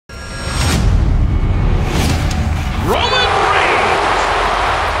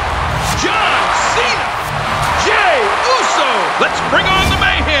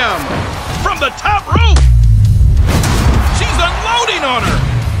the top rope. She's unloading on her.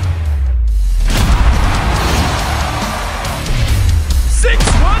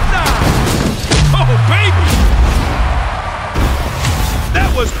 619. Oh, baby. That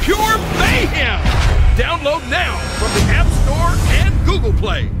was pure mayhem. Download now from the App Store and Google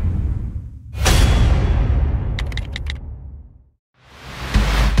Play.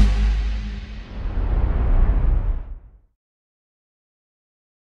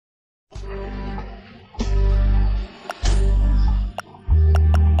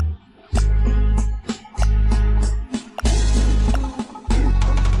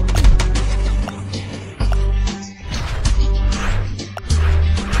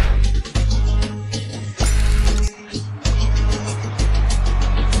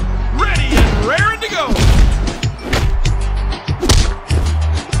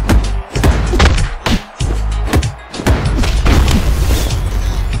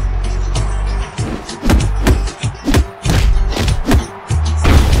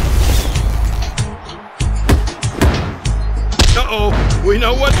 We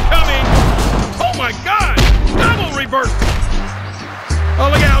know what's coming. Oh my God! Double reverse. Oh,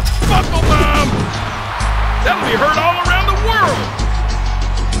 look out! Buckle bomb. That'll be heard all around the world.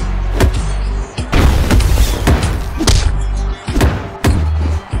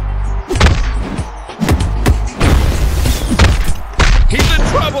 He's in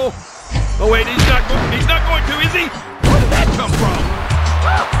trouble. Oh wait, he's not going to, is he? Where did that come from?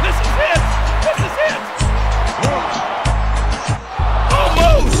 Wow, this is it. This is it.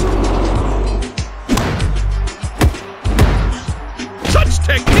 Such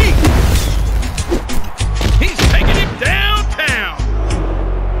technique! He's taking him downtown!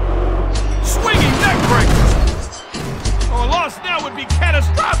 Swinging neck breaker! Oh, a loss now would be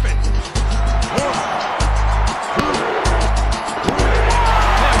catastrophic!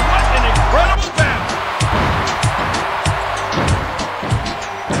 And what an incredible battle!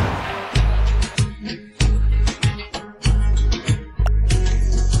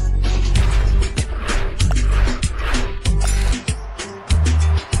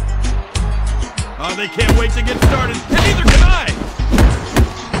 They can't wait to get started, and neither can I!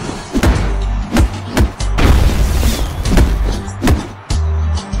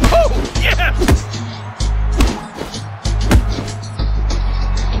 Oh, yes!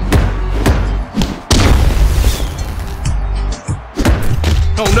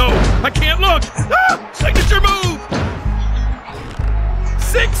 Oh no, I can't look! Ah, signature move!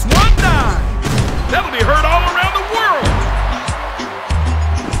 619! That'll be heard all around the world!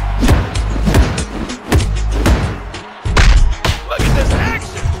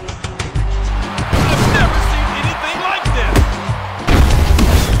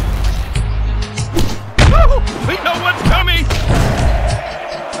 We know what's coming!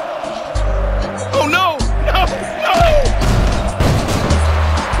 Oh no! No! No!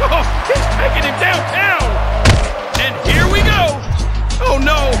 Oh, he's taking him downtown! And here we go! Oh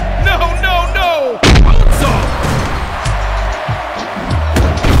no! No! No! No! Bonesaw!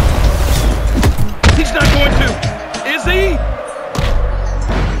 He's not going to! Is he?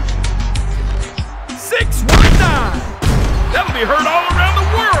 619! That'll be heard all around the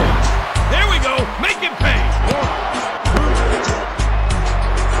world! There we go! Make him pay!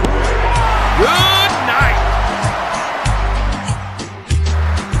 Good night!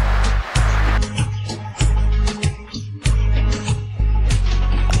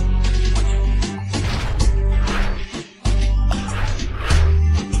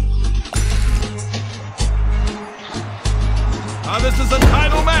 This is a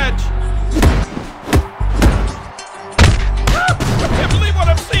title match! I can't believe what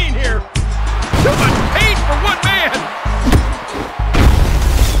I've seen here! Too much pain for one man!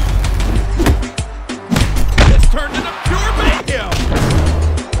 It's turned into pure mayhem!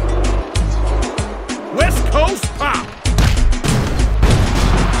 West Coast pop!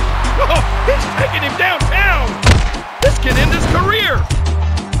 Oh, he's taking him downtown! This can end his career!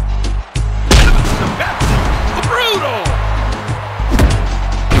 That's brutal!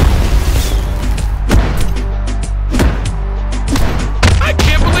 I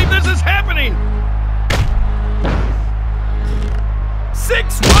can't believe this is happening!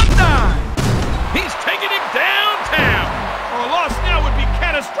 619! He's taking him downtown! Oh, a loss now would be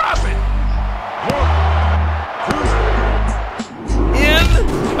catastrophic!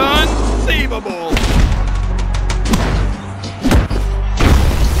 Inconceivable!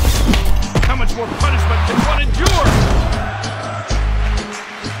 How much more punishment can one endure?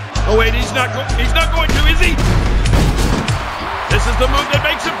 Oh wait, he's not going to, is he? This is the move that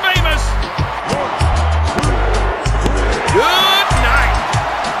makes him famous! Good night!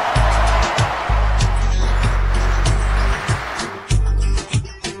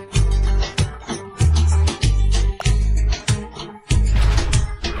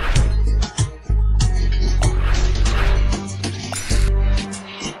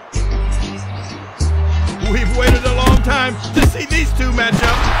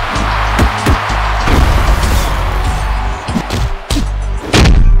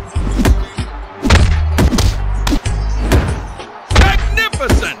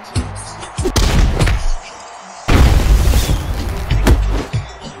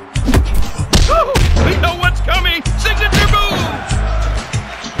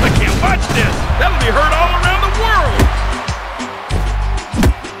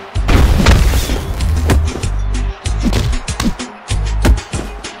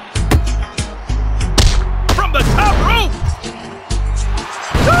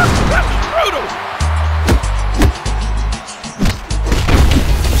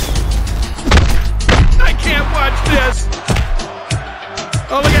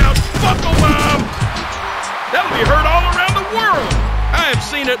 Oh, look out! Buckle bomb! That'll be heard all around the world! I have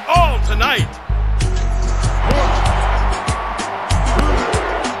seen it all tonight!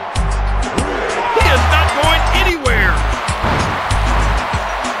 He is not going anywhere!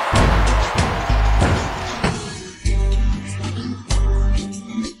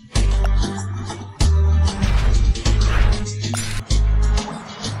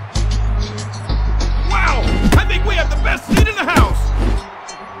 Wow! I think we have the best seat in the house!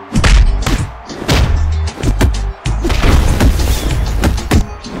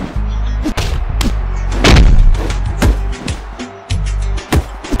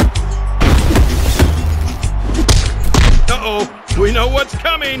 We know what's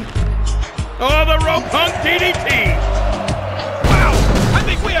coming. Oh, the rope punk DDT. Wow, I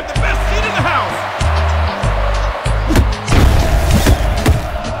think we have the best seat in the house.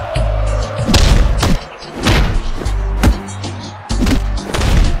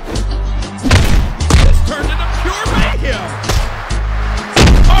 This turned into pure mayhem.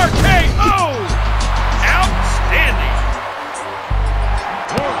 RKO. Outstanding.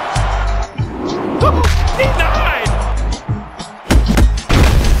 Denied.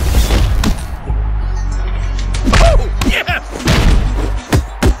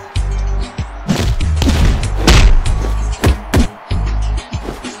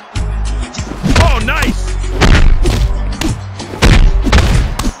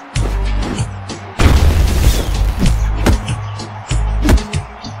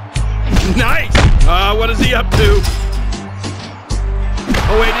 What is he up to?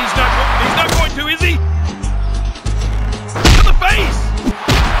 Oh wait, he's not going to, is he? To the face!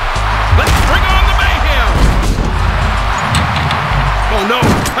 Let's bring on the mayhem! Oh no,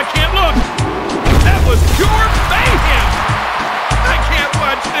 I can't look! That was pure mayhem! I can't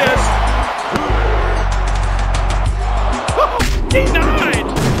watch this! Oh, denied!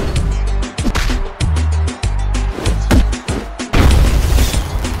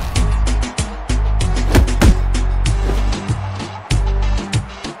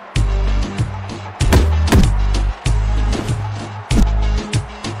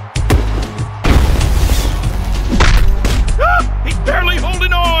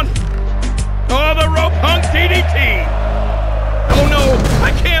 DDT! Oh no,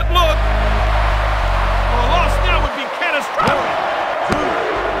 I can't look! A loss now would be catastrophic!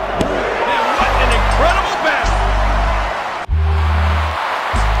 Man, what an incredible battle!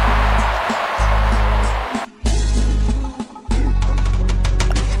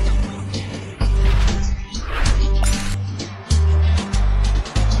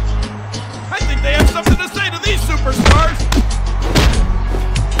 I think they have something to say to these superstars!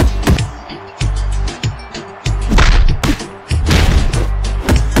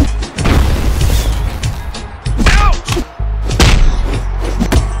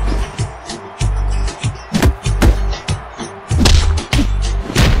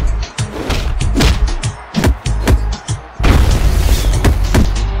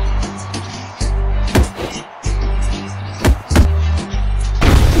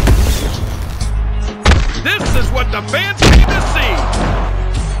 The fans came to see.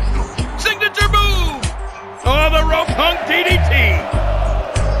 Signature move. Oh, the rope punk DDT.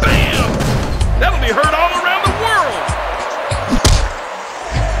 Bam! That'll be heard all around the world.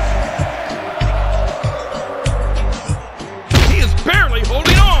 He is barely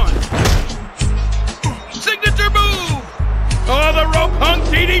holding on. Signature move. Oh, the rope punk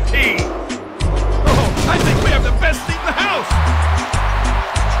DDT. Oh, I think we have the best seat in the house.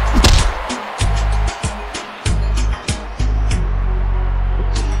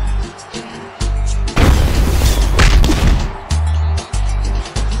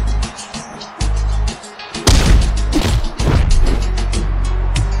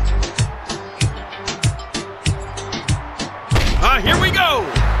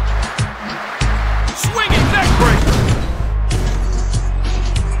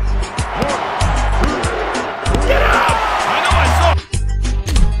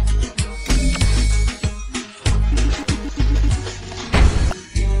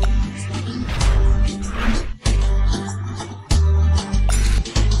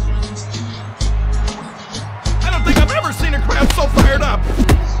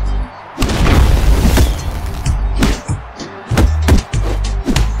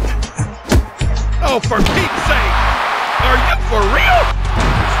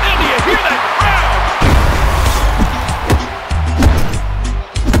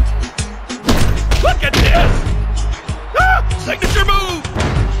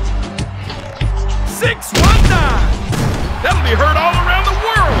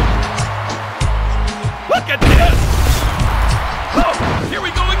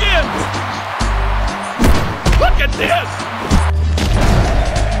 this?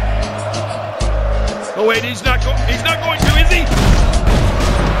 Oh wait, he's not going to, is he?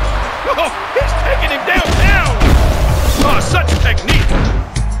 Oh, he's taking him downtown. Oh, such technique.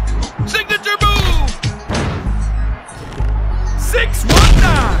 Signature move. 619.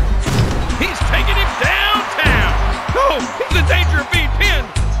 He's taking him downtown. Oh, he's in danger of being pinned.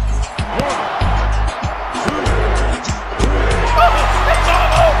 Oh, it's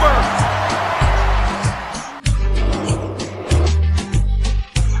all over.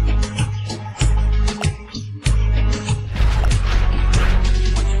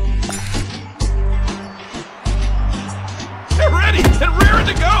 They're ready and raring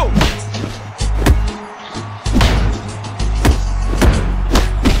to go.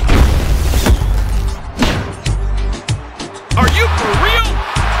 Are you for real?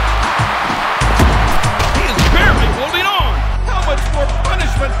 He is barely holding on. How much more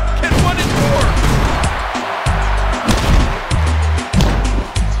punishment can one endure?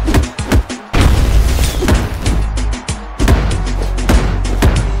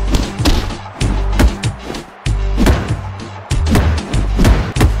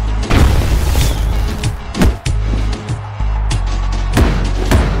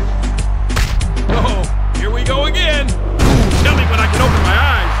 Oh, here we go again. Tell me when I can open my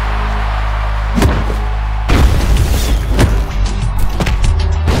eyes.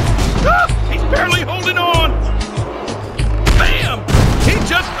 Ah, he's barely holding on. Bam! He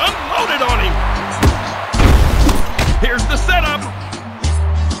just unloaded on him. Here's the setup.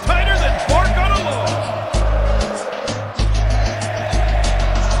 Tighter than bark on a log.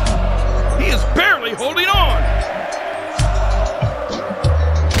 He is barely holding on.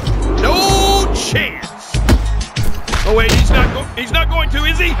 No chance. Oh wait, he's not going to,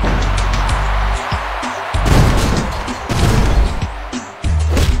 is he?